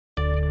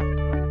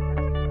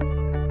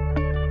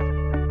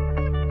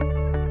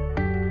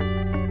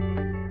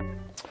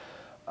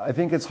I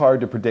think it's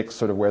hard to predict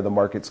sort of where the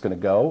market's going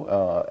to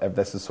go.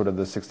 This is sort of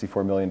the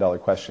 $64 million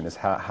question, is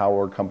how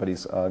are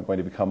companies going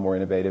to become more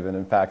innovative? And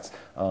in fact,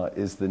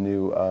 is the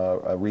new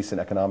recent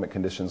economic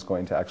conditions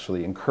going to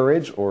actually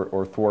encourage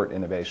or thwart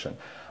innovation?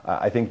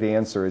 I think the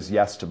answer is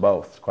yes to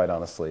both, quite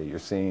honestly. You're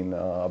seeing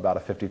about a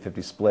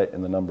 50-50 split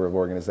in the number of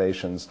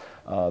organizations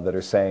that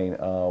are saying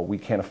we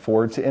can't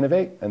afford to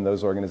innovate, and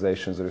those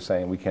organizations that are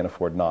saying we can't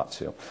afford not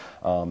to.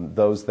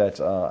 Those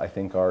that I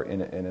think are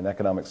in an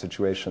economic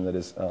situation that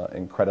is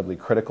incredibly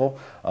critical,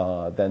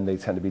 then they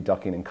tend to be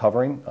ducking and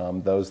covering.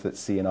 Those that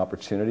see an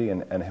opportunity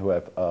and who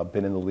have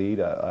been in the lead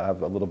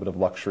have a little bit of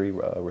luxury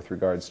with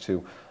regards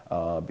to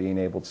being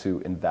able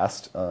to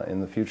invest in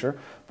the future.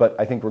 But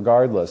I think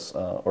regardless,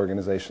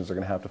 organizations are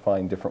going to have to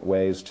find different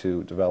ways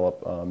to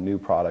develop new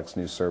products,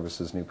 new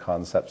services, new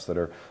concepts that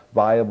are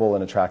viable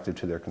and attractive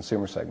to their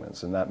consumer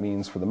segments. And that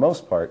means, for the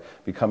most part,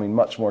 becoming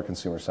much more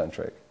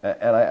consumer-centric.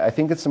 And I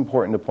think it's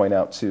important to point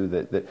out, too,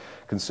 that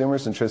consumer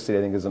centricity,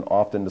 I think, is an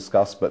often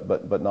discussed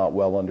but not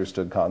well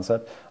understood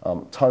concept.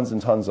 Tons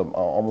and tons of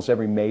almost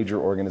every major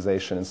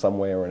organization in some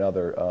way or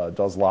another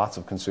does lots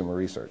of consumer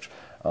research.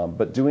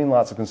 But doing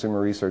lots of consumer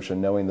research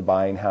and knowing the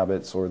buying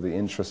habits or the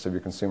interests of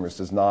your consumers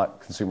does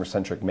not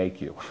consumer-centric make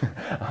you.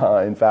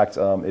 In fact,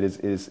 it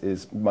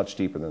is much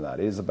deeper than that.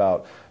 It is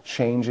about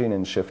changing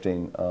and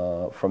shifting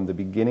from the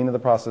beginning of the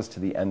process to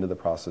the end of the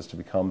process to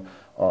become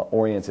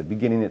oriented,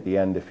 beginning at the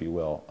end, if you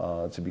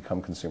will, to become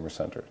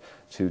consumer-centered,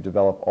 to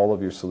develop all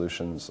of your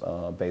solutions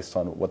based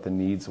on what the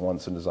needs,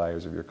 wants, and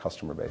desires of your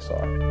customer base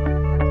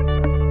are.